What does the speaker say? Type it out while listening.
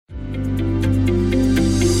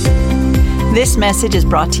This message is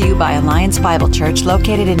brought to you by Alliance Bible Church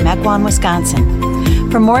located in Mequon,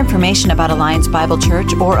 Wisconsin. For more information about Alliance Bible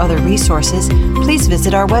Church or other resources, please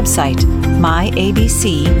visit our website, myabc.church.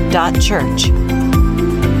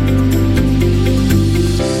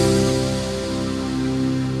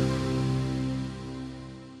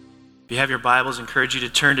 If you have your Bibles, I encourage you to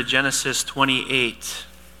turn to Genesis 28.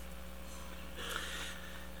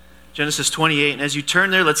 Genesis 28, and as you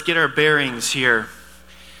turn there, let's get our bearings here.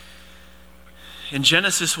 In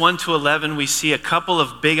Genesis 1 to 11, we see a couple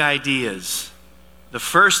of big ideas. The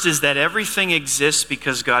first is that everything exists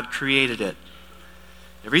because God created it.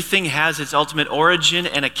 Everything has its ultimate origin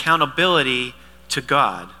and accountability to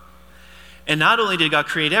God. And not only did God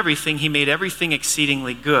create everything, He made everything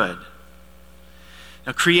exceedingly good.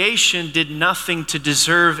 Now, creation did nothing to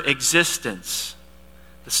deserve existence.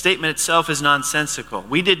 The statement itself is nonsensical.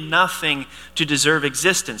 We did nothing to deserve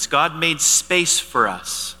existence. God made space for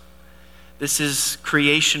us. This is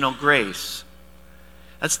creational grace.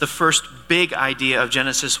 That's the first big idea of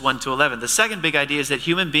Genesis 1 to 11. The second big idea is that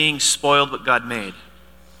human beings spoiled what God made.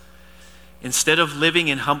 Instead of living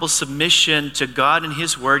in humble submission to God and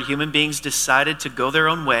His Word, human beings decided to go their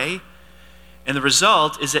own way. And the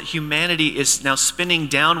result is that humanity is now spinning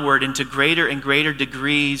downward into greater and greater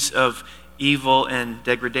degrees of evil and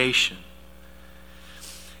degradation.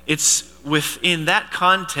 It's within that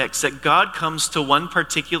context that God comes to one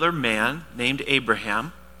particular man named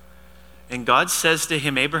Abraham, and God says to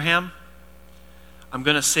him, Abraham, I'm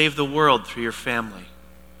going to save the world through your family.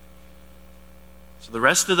 So the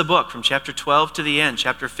rest of the book, from chapter 12 to the end,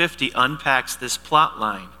 chapter 50, unpacks this plot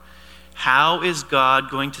line. How is God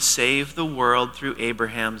going to save the world through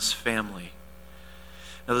Abraham's family?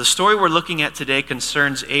 Now, the story we're looking at today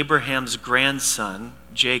concerns Abraham's grandson,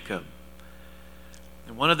 Jacob.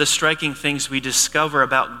 And one of the striking things we discover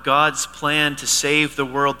about God's plan to save the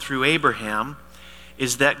world through Abraham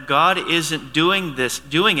is that God isn't doing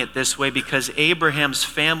it this way because Abraham's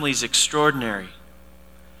family is extraordinary.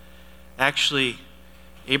 Actually,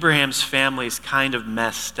 Abraham's family is kind of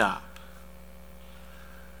messed up,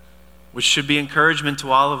 which should be encouragement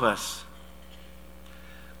to all of us.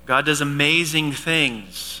 God does amazing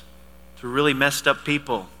things through really messed up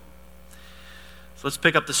people. So let's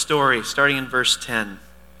pick up the story, starting in verse 10.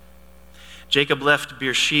 Jacob left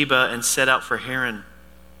Beersheba and set out for Haran.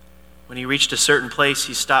 When he reached a certain place,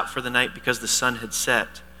 he stopped for the night because the sun had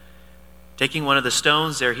set. Taking one of the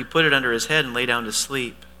stones there, he put it under his head and lay down to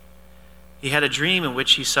sleep. He had a dream in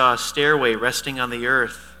which he saw a stairway resting on the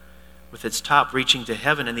earth, with its top reaching to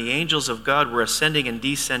heaven, and the angels of God were ascending and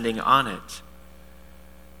descending on it.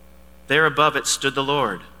 There above it stood the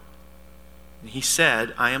Lord. And he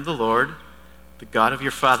said, I am the Lord, the God of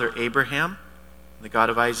your father Abraham, and the God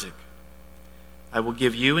of Isaac. I will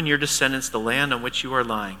give you and your descendants the land on which you are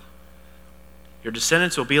lying. Your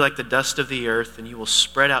descendants will be like the dust of the earth, and you will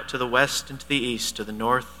spread out to the west and to the east, to the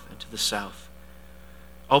north and to the south.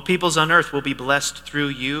 All peoples on earth will be blessed through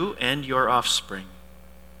you and your offspring.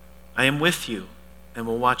 I am with you and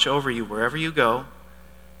will watch over you wherever you go,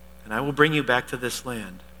 and I will bring you back to this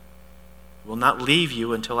land. I will not leave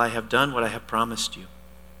you until I have done what I have promised you.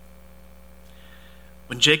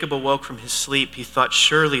 When Jacob awoke from his sleep, he thought,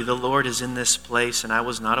 surely the Lord is in this place, and I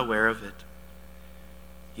was not aware of it.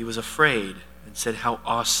 He was afraid and said, how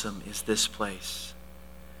awesome is this place?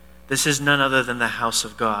 This is none other than the house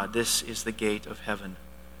of God. This is the gate of heaven.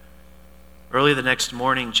 Early the next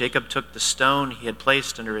morning, Jacob took the stone he had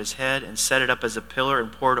placed under his head and set it up as a pillar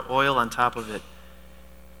and poured oil on top of it.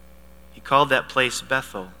 He called that place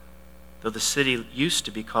Bethel, though the city used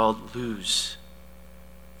to be called Luz.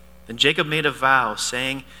 Then Jacob made a vow,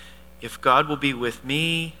 saying, if God will be with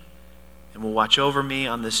me and will watch over me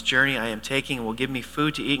on this journey I am taking and will give me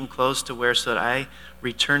food to eat and clothes to wear so that I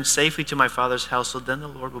return safely to my father's household, then the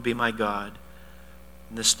Lord will be my God.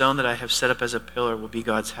 And the stone that I have set up as a pillar will be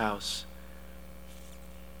God's house.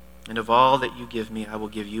 And of all that you give me, I will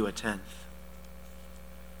give you a tenth.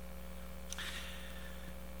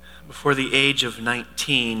 Before the age of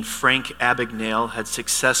 19, Frank Abagnale had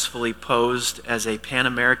successfully posed as a Pan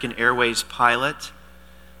American Airways pilot,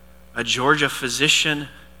 a Georgia physician,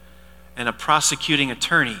 and a prosecuting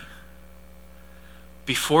attorney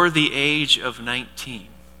before the age of 19.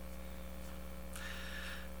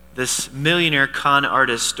 This millionaire con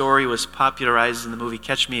artist story was popularized in the movie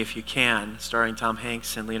Catch Me If You Can, starring Tom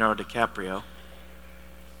Hanks and Leonardo DiCaprio.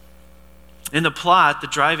 In the plot, the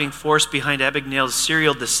driving force behind Abagnale's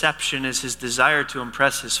serial deception is his desire to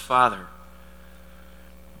impress his father.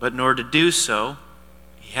 But in order to do so,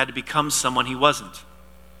 he had to become someone he wasn't.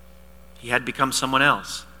 He had become someone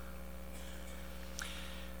else.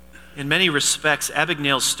 In many respects,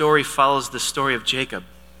 Abigail's story follows the story of Jacob.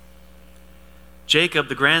 Jacob,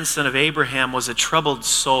 the grandson of Abraham, was a troubled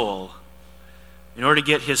soul. In order to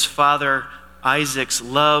get his father Isaac's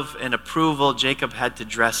love and approval, Jacob had to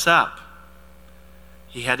dress up.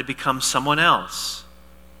 He had to become someone else.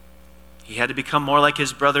 He had to become more like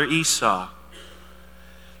his brother Esau.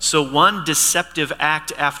 So one deceptive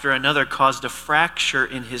act after another caused a fracture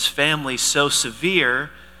in his family so severe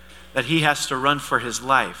that he has to run for his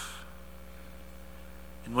life.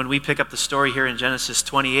 And when we pick up the story here in Genesis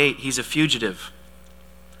 28, he's a fugitive,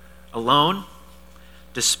 alone,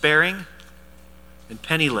 despairing, and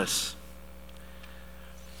penniless.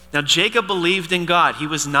 Now, Jacob believed in God. He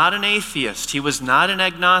was not an atheist. He was not an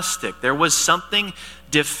agnostic. There was something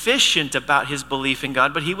deficient about his belief in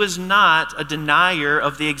God, but he was not a denier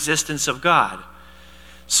of the existence of God.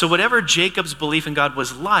 So whatever Jacob's belief in God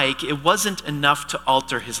was like, it wasn't enough to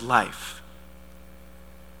alter his life.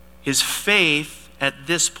 His faith at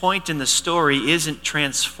this point in the story isn't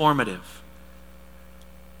transformative.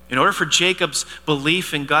 In order for Jacob's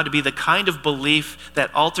belief in God to be the kind of belief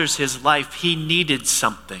that alters his life, he needed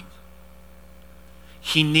something.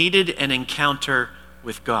 He needed an encounter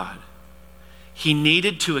with God. He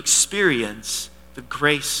needed to experience the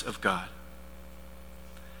grace of God.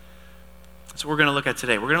 That's what we're going to look at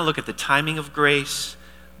today. We're going to look at the timing of grace,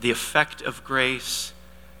 the effect of grace,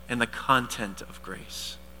 and the content of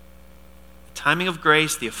grace. The timing of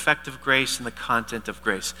grace, the effect of grace, and the content of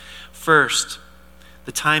grace. First,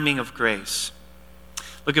 the timing of grace.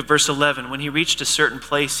 Look at verse 11. When he reached a certain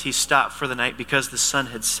place, he stopped for the night because the sun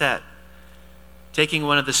had set. Taking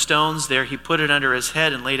one of the stones there, he put it under his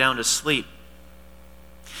head and lay down to sleep.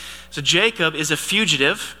 So Jacob is a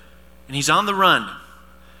fugitive, and he's on the run.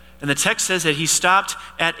 And the text says that he stopped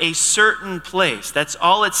at a certain place. That's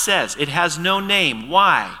all it says. It has no name.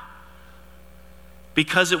 Why?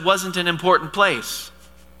 Because it wasn't an important place.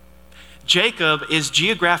 Jacob is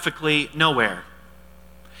geographically nowhere.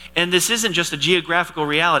 And this isn't just a geographical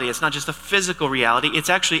reality. It's not just a physical reality. It's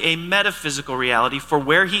actually a metaphysical reality for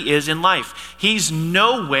where he is in life. He's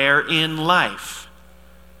nowhere in life.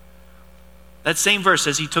 That same verse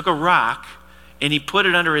says he took a rock and he put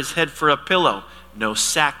it under his head for a pillow. No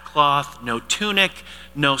sackcloth, no tunic,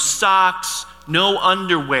 no socks, no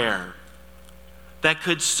underwear that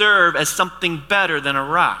could serve as something better than a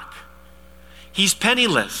rock. He's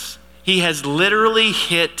penniless. He has literally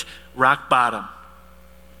hit rock bottom.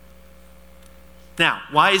 Now,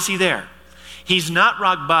 why is he there? He's not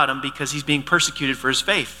rock bottom because he's being persecuted for his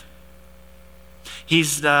faith.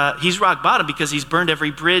 He's rock bottom because he's burned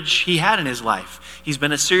every bridge he had in his life. He's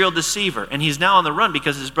been a serial deceiver, and he's now on the run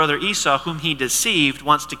because his brother Esau, whom he deceived,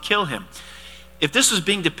 wants to kill him. If this was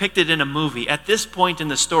being depicted in a movie, at this point in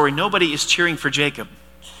the story, nobody is cheering for Jacob.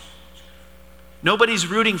 Nobody's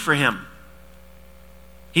rooting for him.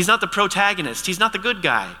 He's not the protagonist. He's not the good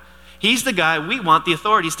guy. He's the guy we want the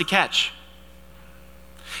authorities to catch.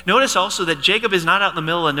 Notice also that Jacob is not out in the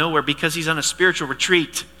middle of nowhere because he's on a spiritual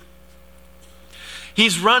retreat.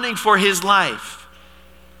 He's running for his life.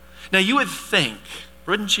 Now you would think,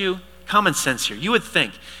 wouldn't you? Common sense here. You would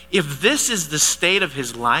think, if this is the state of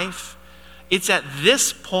his life, it's at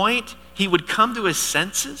this point he would come to his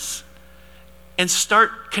senses and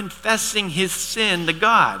start confessing his sin to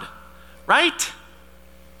God. Right?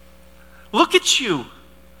 Look at you.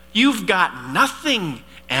 You've got nothing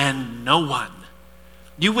and no one.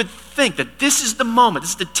 You would think that this is the moment,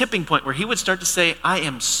 this is the tipping point where he would start to say, I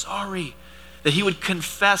am sorry. That he would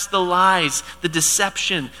confess the lies, the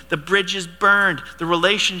deception, the bridges burned, the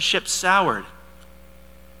relationship soured.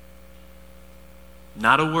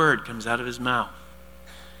 Not a word comes out of his mouth.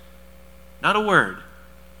 Not a word.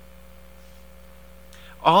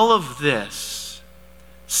 All of this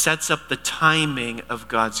sets up the timing of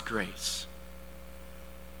God's grace.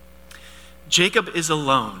 Jacob is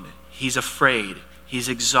alone. He's afraid. He's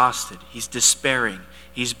exhausted. He's despairing.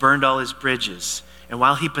 He's burned all his bridges. And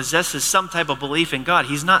while he possesses some type of belief in God,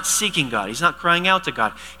 he's not seeking God. He's not crying out to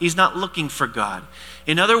God. He's not looking for God.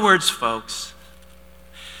 In other words, folks,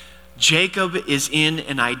 Jacob is in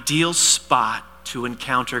an ideal spot to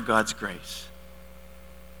encounter God's grace.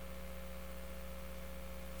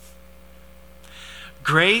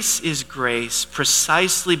 Grace is grace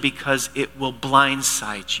precisely because it will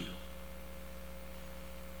blindside you.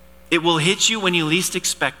 It will hit you when you least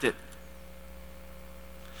expect it.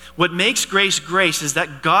 What makes grace grace is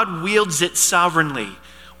that God wields it sovereignly.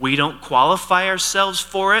 We don't qualify ourselves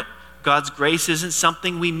for it. God's grace isn't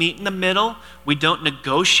something we meet in the middle. We don't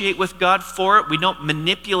negotiate with God for it. We don't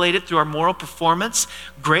manipulate it through our moral performance.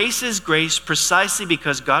 Grace is grace precisely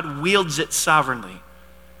because God wields it sovereignly.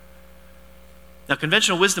 Now,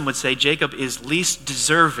 conventional wisdom would say Jacob is least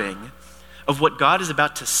deserving of what God is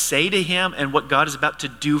about to say to him and what God is about to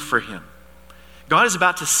do for him. God is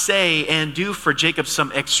about to say and do for Jacob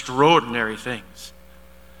some extraordinary things.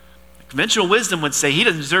 Conventional wisdom would say he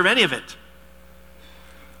doesn't deserve any of it.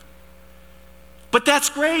 But that's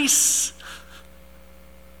grace.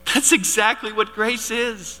 That's exactly what grace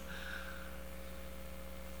is.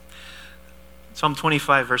 Psalm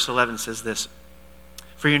 25, verse 11 says this,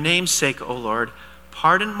 "For your name's sake, O Lord,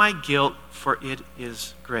 pardon my guilt, for it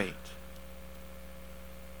is great."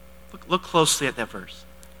 Look closely at that verse.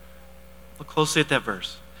 Look closely at that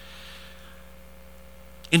verse.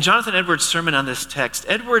 In Jonathan Edwards' sermon on this text,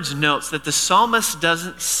 Edwards notes that the psalmist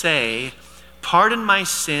doesn't say, "Pardon my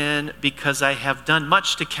sin because I have done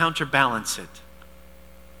much to counterbalance it."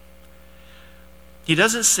 He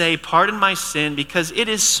doesn't say, "Pardon my sin because it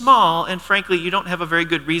is small and frankly you don't have a very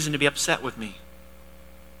good reason to be upset with me."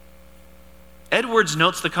 Edwards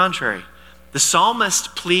notes the contrary. The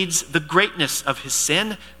psalmist pleads the greatness of his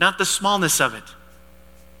sin, not the smallness of it.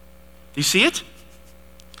 Do you see it?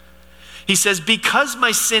 He says, "Because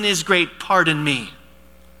my sin is great, pardon me."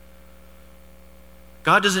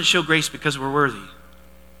 God doesn't show grace because we're worthy.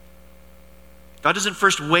 God doesn't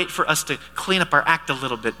first wait for us to clean up our act a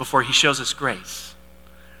little bit before he shows us grace.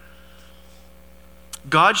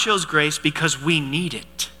 God shows grace because we need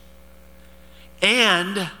it.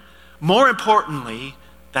 And more importantly,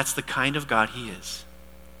 that's the kind of God he is.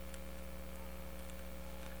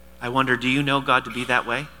 I wonder, do you know God to be that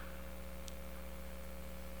way?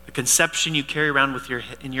 The conception you carry around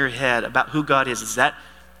in your head about who God is that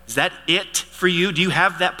it for you? Do you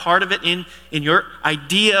have that part of it in your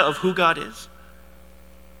idea of who God is?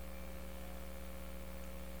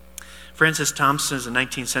 Francis Thompson is a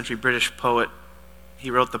 19th century British poet. He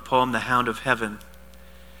wrote the poem, "The Hound of Heaven."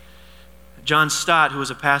 John Stott, who was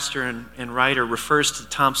a pastor and writer, refers to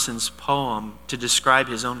Thompson's poem to describe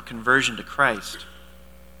his own conversion to Christ.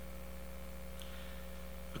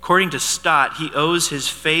 According to Stott, he owes his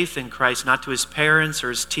faith in Christ not to his parents or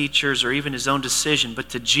his teachers or even his own decision, but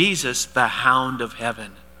to Jesus, the Hound of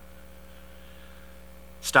Heaven.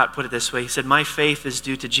 Stott put it this way. He said, "My faith is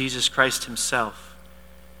due to Jesus Christ himself,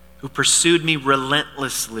 who pursued me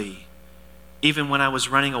relentlessly, even when I was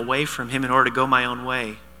running away from him in order to go my own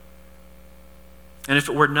way. And if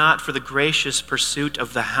it were not for the gracious pursuit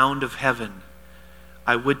of the Hound of Heaven,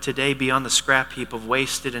 I would today be on the scrap heap of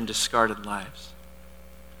wasted and discarded lives."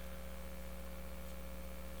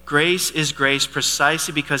 Grace is grace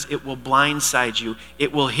precisely because it will blindside you.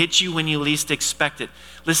 It will hit you when you least expect it.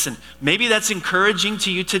 Listen, maybe that's encouraging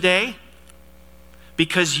to you today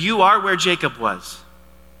because you are where Jacob was.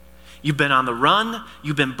 You've been on the run.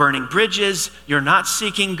 You've been burning bridges. You're not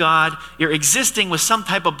seeking God. You're existing with some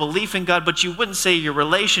type of belief in God, but you wouldn't say your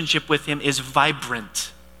relationship with him is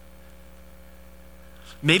vibrant.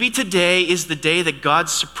 Maybe today is the day that God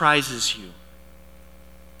surprises you.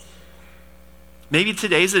 Maybe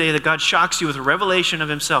today is the day that God shocks you with a revelation of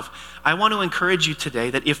himself. I want to encourage you today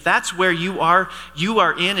that if that's where you are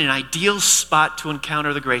in an ideal spot to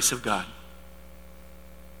encounter the grace of God.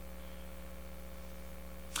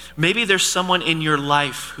 Maybe there's someone in your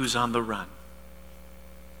life who's on the run.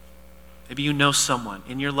 Maybe you know someone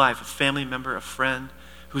in your life, a family member, a friend,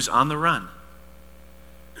 who's on the run.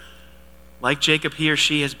 Like Jacob, he or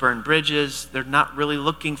she has burned bridges. They're not really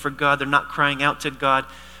looking for God. They're not crying out to God.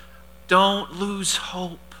 Don't lose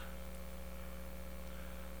hope.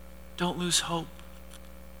 Don't lose hope.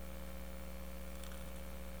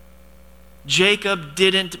 Jacob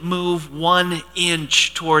didn't move 1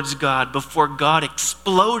 inch towards God before God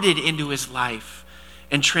exploded into his life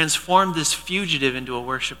and transformed this fugitive into a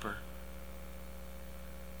worshiper.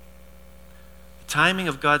 The timing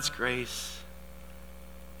of God's grace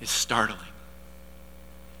is startling.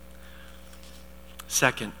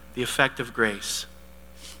 Second, the effect of grace.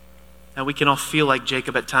 Now, we can all feel like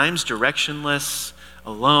Jacob at times, directionless,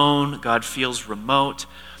 alone. God feels remote.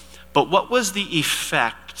 But what was the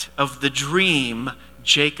effect of the dream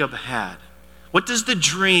Jacob had? What does the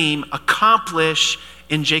dream accomplish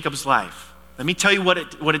in Jacob's life? Let me tell you what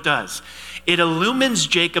it does. It illumines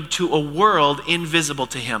Jacob to a world invisible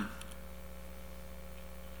to him.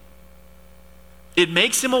 It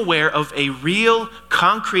makes him aware of a real,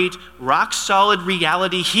 concrete, rock-solid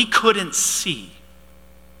reality he couldn't see.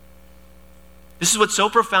 This is what's so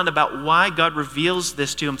profound about why God reveals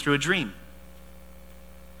this to him through a dream.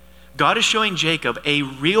 God is showing Jacob a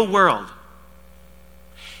real world,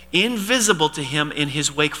 invisible to him in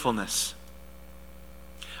his wakefulness.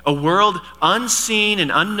 A world unseen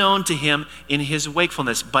and unknown to him in his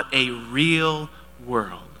wakefulness, but a real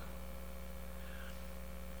world.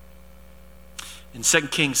 In 2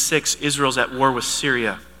 Kings 6, Israel's at war with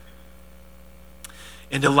Syria.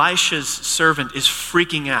 And Elisha's servant is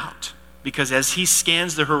freaking out because as he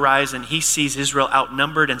scans the horizon, he sees Israel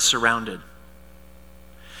outnumbered and surrounded.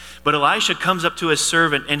 But Elisha comes up to his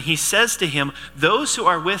servant and he says to him, those who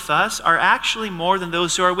are with us are actually more than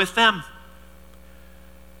those who are with them.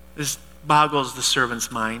 This boggles the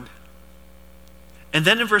servant's mind. And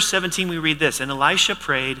then in verse 17 we read this, and Elisha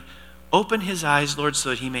prayed, open his eyes, Lord, so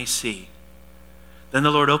that he may see. Then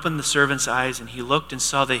the Lord opened the servant's eyes, and he looked and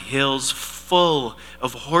saw the hills full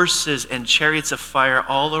of horses and chariots of fire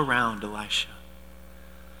all around Elisha.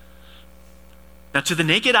 Now, to the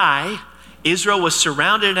naked eye, Israel was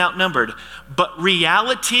surrounded and outnumbered, but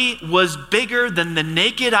reality was bigger than the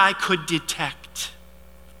naked eye could detect.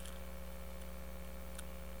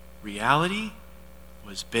 Reality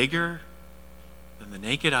was bigger than the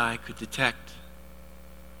naked eye could detect.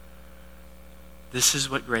 This is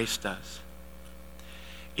what grace does.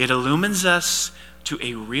 It illumines us to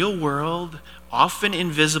a real world, often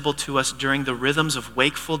invisible to us during the rhythms of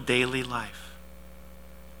wakeful daily life.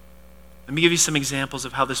 Let me give you some examples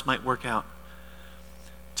of how this might work out.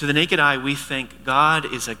 To the naked eye, we think,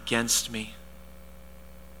 God is against me.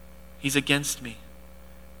 He's against me.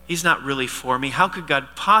 He's not really for me. How could God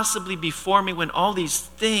possibly be for me when all these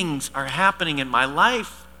things are happening in my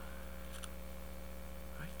life?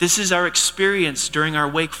 This is our experience during our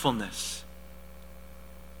wakefulness.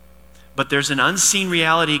 But there's an unseen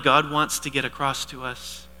reality God wants to get across to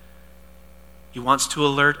us. He wants to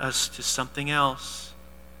alert us to something else.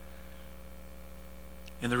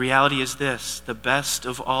 And the reality is this: the best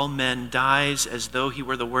of all men dies as though he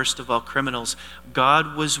were the worst of all criminals.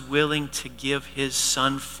 God was willing to give his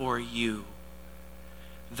son for you.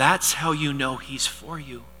 That's how you know he's for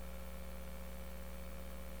you.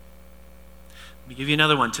 Let me give you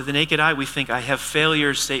another one. To the naked eye, we think, I have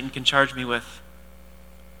failures Satan can charge me with.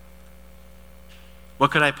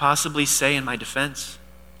 What could I possibly say in my defense?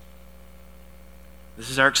 This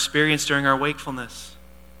is our experience during our wakefulness.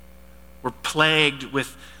 We're plagued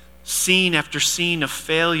with scene after scene of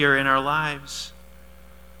failure in our lives.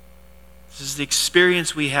 This is the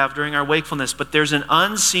experience we have during our wakefulness, but there's an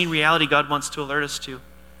unseen reality God wants to alert us to.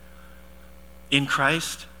 In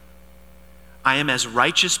Christ, I am as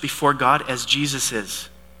righteous before God as Jesus is.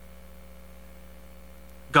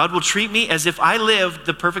 God will treat me as if I lived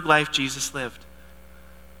the perfect life Jesus lived.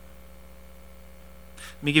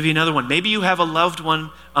 Let me give you another one. Maybe you have a loved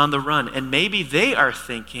one on the run, and maybe they are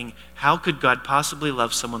thinking, how could God possibly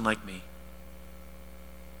love someone like me?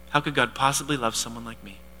 How could God possibly love someone like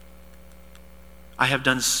me? I have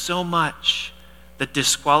done so much that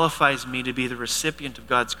disqualifies me to be the recipient of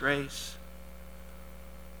God's grace.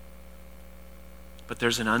 But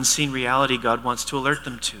there's an unseen reality God wants to alert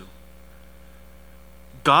them to.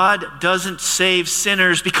 God doesn't save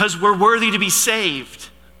sinners because we're worthy to be saved.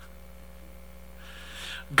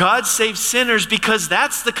 God saves sinners because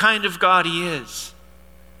that's the kind of God he is.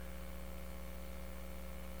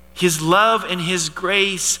 His love and his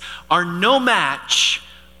grace are no match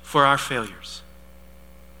for our failures.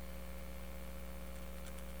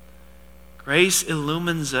 Grace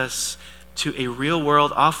illumines us to a real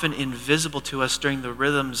world often invisible to us during the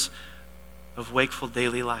rhythms of wakeful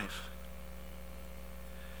daily life.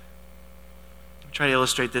 I'll try to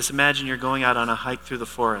illustrate this. Imagine you're going out on a hike through the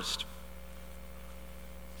forest.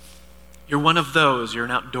 You're one of those. You're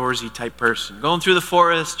an outdoorsy type person. Going through the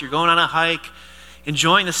forest, you're going on a hike,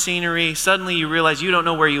 enjoying the scenery. Suddenly you realize you don't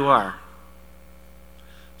know where you are.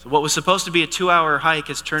 So what was supposed to be a 2-hour hike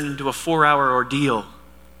has turned into a 4-hour ordeal.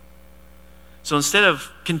 So instead of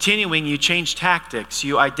continuing, you change tactics.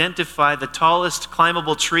 You identify the tallest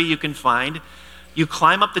climbable tree you can find. You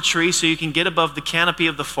climb up the tree so you can get above the canopy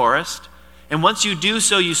of the forest. And once you do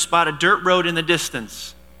so, you spot a dirt road in the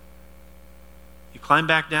distance. You climb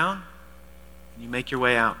back down. You make your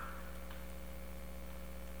way out.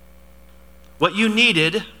 What you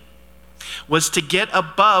needed was to get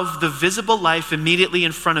above the visible life immediately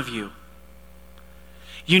in front of you.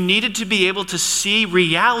 You needed to be able to see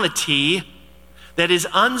reality that is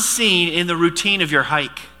unseen in the routine of your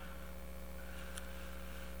hike.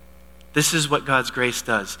 This is what God's grace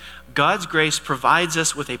does. God's grace provides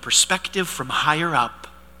us with a perspective from higher up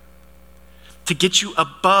to get you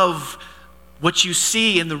above what you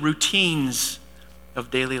see in the routines of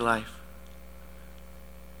daily life.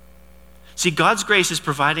 See, God's grace is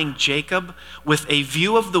providing Jacob with a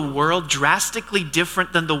view of the world drastically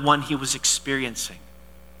different than the one he was experiencing.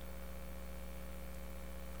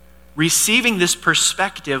 receiving this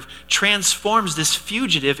perspective transforms this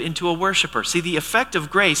fugitive into a worshiper. See, the effect of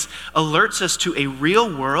grace alerts us to a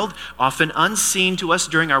real world, often unseen to us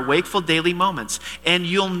during our wakeful daily moments. And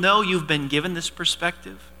you'll know you've been given this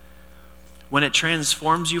perspective when it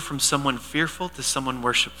transforms you from someone fearful to someone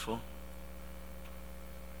worshipful,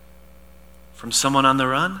 from someone on the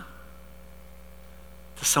run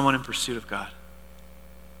to someone in pursuit of God.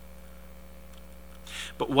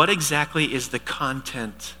 But what exactly is the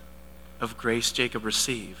content of grace Jacob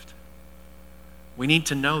received? We need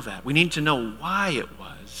to know that. We need to know why it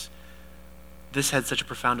was this had such a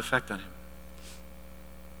profound effect on him.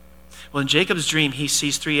 Well, in Jacob's dream, he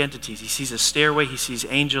sees three entities. He sees a stairway, he sees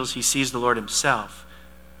angels, he sees the Lord himself.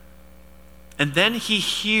 And then he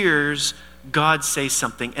hears God say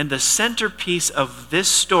something. And the centerpiece of this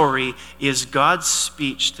story is God's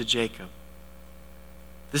speech to Jacob.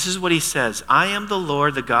 This is what he says: I am the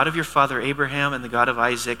Lord, the God of your father Abraham and the God of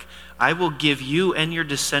Isaac. I will give you and your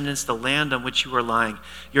descendants the land on which you are lying.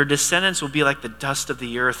 Your descendants will be like the dust of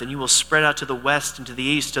the earth, and you will spread out to the west and to the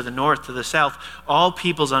east, to the north, to the south. All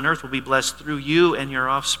peoples on earth will be blessed through you and your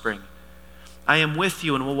offspring. I am with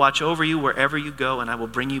you and will watch over you wherever you go, and I will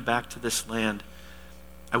bring you back to this land.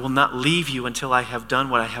 I will not leave you until I have done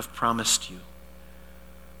what I have promised you.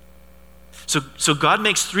 So God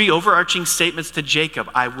makes three overarching statements to Jacob.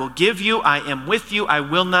 I will give you, I am with you, I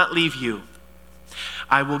will not leave you.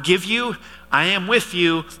 I will give you, I am with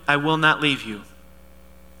you, I will not leave you.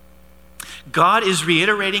 God is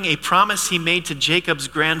reiterating a promise he made to Jacob's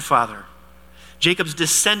grandfather. Jacob's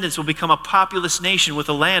descendants will become a populous nation with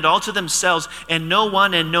a land all to themselves, and no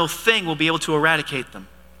one and no thing will be able to eradicate them.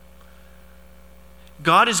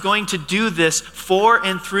 God is going to do this for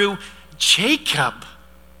and through Jacob.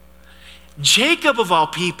 Jacob of all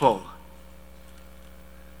people,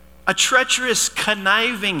 a treacherous,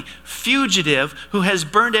 conniving fugitive who has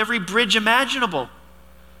burned every bridge imaginable.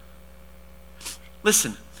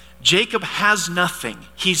 Listen, Jacob has nothing.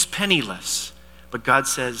 He's penniless. But God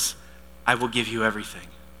says, I will give you everything.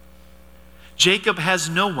 Jacob has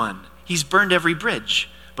no one. He's burned every bridge.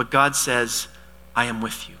 But God says, I am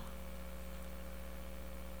with you.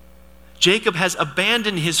 Jacob has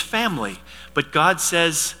abandoned his family. But God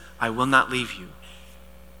says, I will not leave you.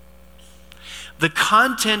 The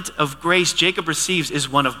content of grace Jacob receives is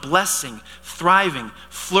one of blessing, thriving,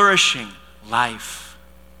 flourishing life.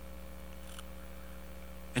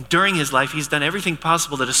 And during his life, he's done everything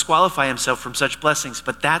possible to disqualify himself from such blessings,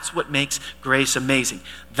 but that's what makes grace amazing.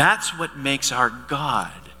 That's what makes our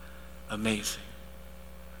God amazing.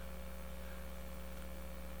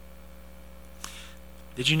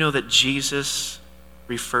 Did you know that Jesus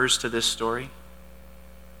refers to this story?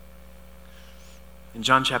 In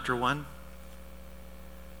John chapter 1,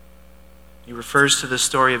 he refers to the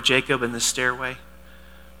story of Jacob and the stairway.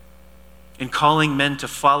 In calling men to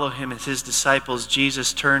follow him as his disciples,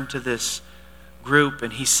 Jesus turned to this group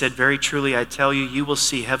and he said, very truly, I tell you, you will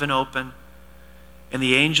see heaven open and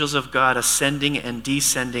the angels of God ascending and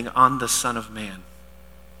descending on the Son of Man.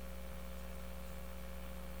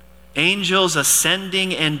 Angels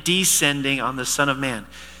ascending and descending on the Son of Man.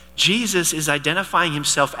 Jesus is identifying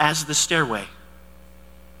himself as the stairway.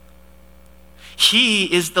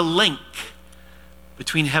 He is the link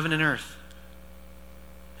between heaven and earth.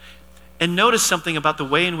 And notice something about the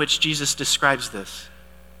way in which Jesus describes this.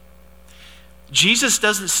 Jesus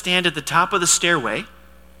doesn't stand at the top of the stairway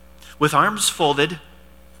with arms folded,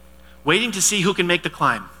 waiting to see who can make the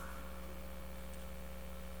climb.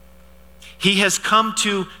 He's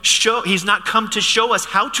not come to show us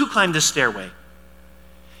how to climb the stairway.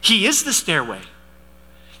 He is the stairway.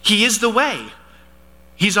 He is the way.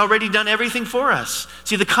 He's already done everything for us.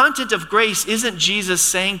 See, the content of grace isn't Jesus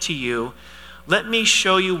saying to you, let me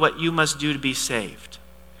show you what you must do to be saved.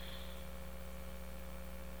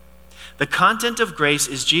 The content of grace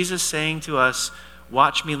is Jesus saying to us,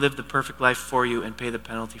 watch me live the perfect life for you and pay the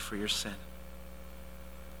penalty for your sin.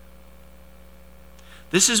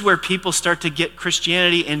 This is where people start to get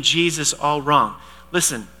Christianity and Jesus all wrong.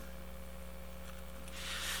 Listen,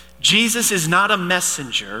 Jesus is not a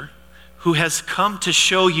messenger who has come to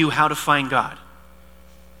show you how to find God.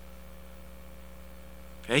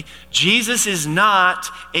 Okay? Jesus is not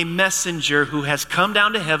a messenger who has come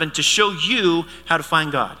down to heaven to show you how to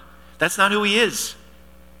find God. That's not who he is.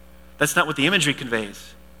 That's not what the imagery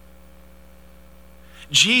conveys.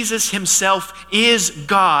 Jesus himself is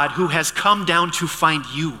God who has come down to find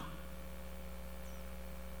you.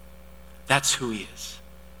 That's who he is.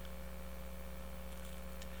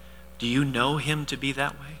 Do you know him to be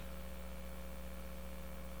that way?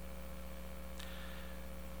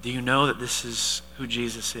 Do you know that this is who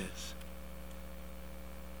Jesus is?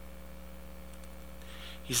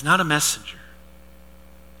 He's not a messenger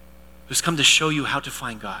who's come to show you how to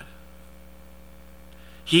find God.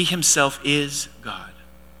 He himself is God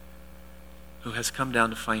who has come down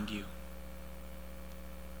to find you.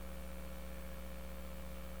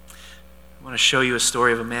 I want to show you a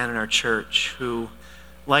story of a man in our church who,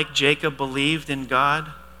 like Jacob, believed in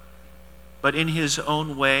God, but in his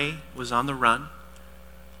own way was on the run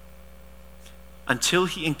until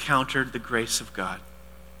he encountered the grace of God.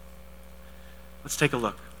 Let's take a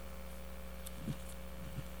look.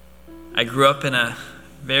 I grew up in a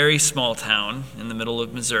very small town in the middle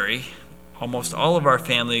of Missouri. Almost all of our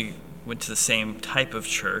family went to the same type of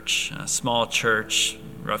church, a small church,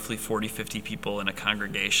 roughly 40, 50 people in a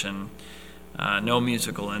congregation, no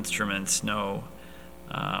musical instruments,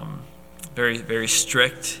 very, very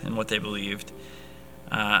strict in what they believed.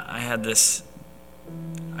 I had this,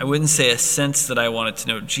 I wouldn't say a sense that I wanted to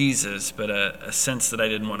know Jesus, but a sense that I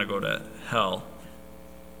didn't want to go to hell.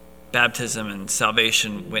 Baptism and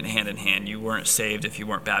salvation went hand in hand. You weren't saved if you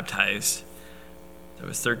weren't baptized. I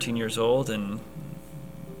was 13 years old and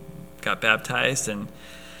got baptized, and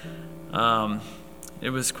it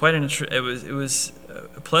was quite it was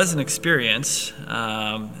a pleasant experience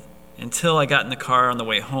until I got in the car on the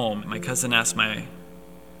way home. My cousin asked my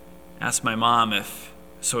mom is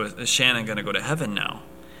Shannon going to go to heaven now?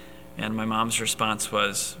 And my mom's response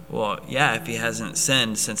was, well, yeah, if he hasn't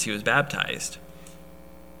sinned since he was baptized.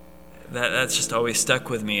 That's just always stuck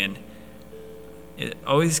with me, and it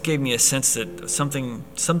always gave me a sense that something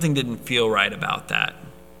didn't feel right about that.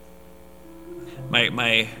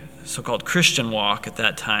 My so-called Christian walk at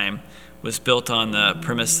that time was built on the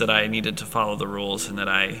premise that I needed to follow the rules and that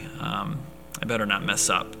I better not mess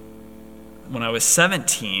up. When I was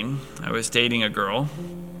 17, I was dating a girl,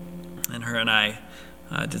 and her and I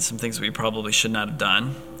did some things we probably should not have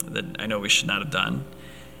done, that I know we should not have done,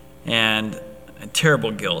 and a terrible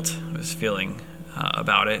guilt I was feeling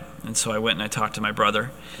about it. And so I went and I talked to my brother.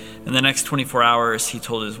 In the next 24 hours, he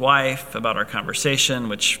told his wife about our conversation,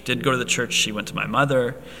 which did go to the church. She went to my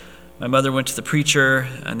mother. My mother went to the preacher,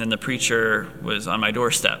 and then the preacher was on my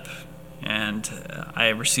doorstep. And I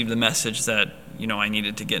received the message that, I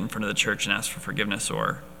needed to get in front of the church and ask for forgiveness,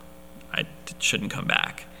 or I shouldn't come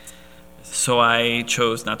back. So I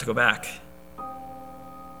chose not to go back.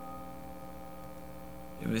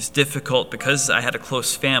 It was difficult because I had a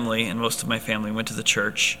close family, and most of my family went to the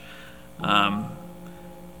church.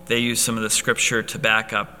 They used some of the scripture to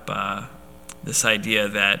back up this idea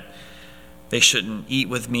that they shouldn't eat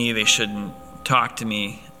with me, they shouldn't talk to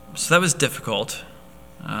me. So that was difficult.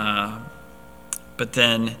 But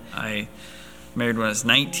then I married when I was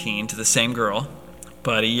 19 to the same girl.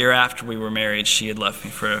 But a year after we were married, she had left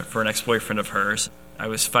me for an ex-boyfriend of hers. I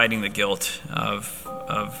was fighting the guilt of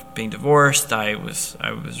being divorced. I was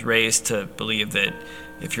raised to believe that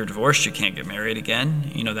if you're divorced, you can't get married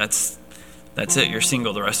again. That's it. You're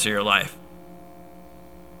single the rest of your life.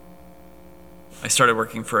 I started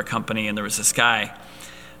working for a company, and there was this guy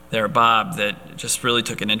there, Bob, that just really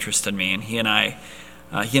took an interest in me. And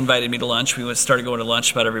he invited me to lunch. We started going to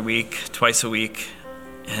lunch about every week, twice a week.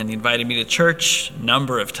 And he invited me to church a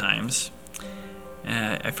number of times.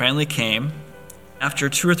 I finally came. After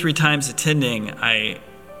 2 or 3 times attending, I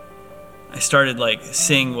started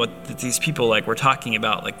seeing what these people were talking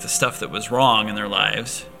about, the stuff that was wrong in their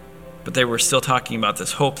lives, but they were still talking about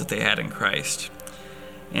this hope that they had in Christ.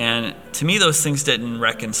 And to me, those things didn't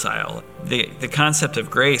reconcile. The concept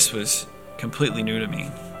of grace was completely new to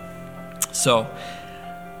me. So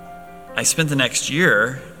I spent the next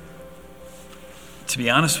year, to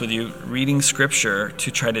be honest with you, reading scripture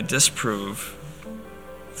to try to disprove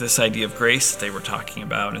this idea of grace that they were talking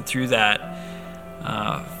about, and through that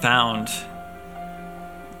found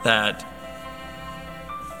that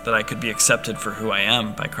I could be accepted for who I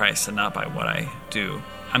am by Christ and not by what I do.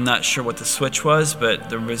 I'm not sure what the switch was, but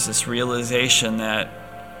there was this realization that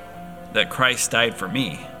Christ died for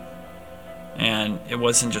me, and it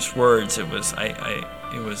wasn't just words. It was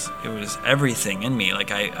it was everything in me.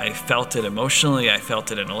 I felt it emotionally, I felt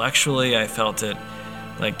it intellectually, I felt it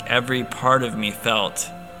every part of me felt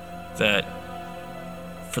that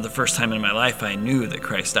for the first time in my life, I knew that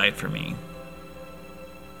Christ died for me.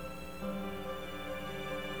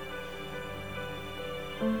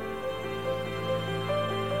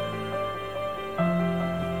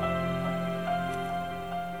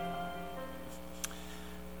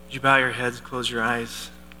 Would you bow your heads, close your eyes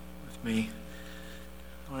with me?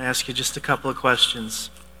 I want to ask you just a couple of questions.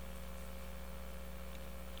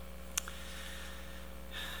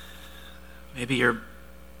 Maybe you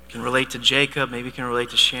can relate to Jacob, maybe you can relate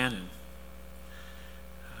to Shannon.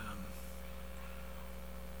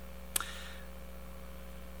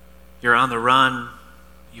 You're on the run.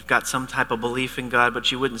 You've got some type of belief in God,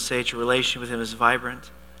 but you wouldn't say that your relation with him is vibrant.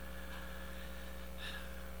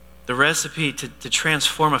 The recipe to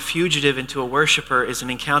transform a fugitive into a worshiper is an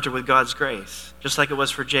encounter with God's grace, just like it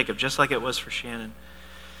was for Jacob, just like it was for Shannon.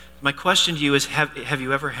 My question to you is, have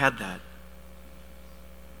you ever had that?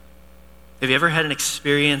 Have you ever had an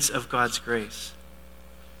experience of God's grace?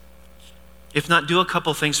 If not, do a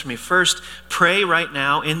couple things for me. First, pray right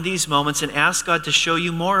now in these moments and ask God to show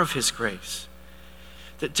you more of his grace,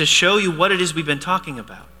 to show you what it is we've been talking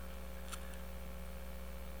about.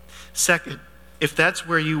 Second, if that's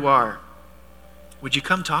where you are, would you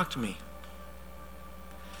come talk to me?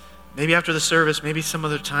 Maybe after the service, maybe some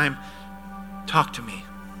other time, talk to me.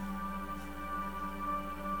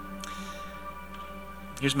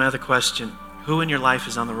 Here's my other question. Who in your life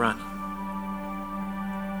is on the run?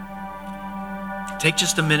 Take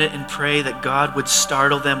just a minute and pray that God would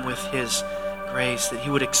startle them with his grace, that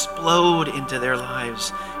he would explode into their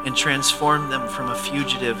lives and transform them from a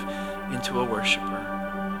fugitive into a worshiper.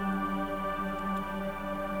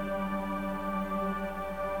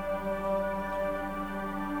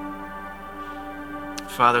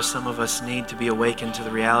 Father, some of us need to be awakened to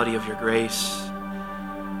the reality of your grace,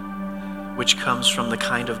 which comes from the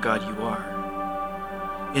kind of God you are.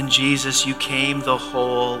 In Jesus, you came the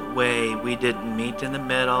whole way. We didn't meet in the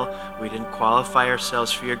middle. We didn't qualify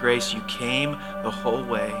ourselves for your grace. You came the whole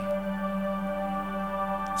way.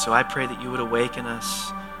 So I pray that you would awaken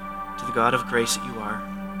us to the God of grace that you are.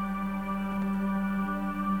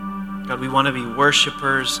 God, we want to be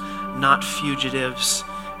worshipers, not fugitives.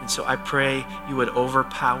 And so I pray you would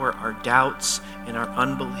overpower our doubts and our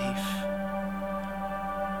unbelief.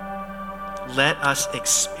 Let us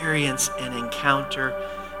experience and encounter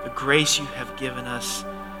the grace you have given us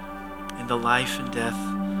in the life and death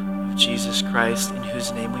of Jesus Christ, in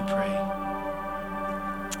whose name we pray.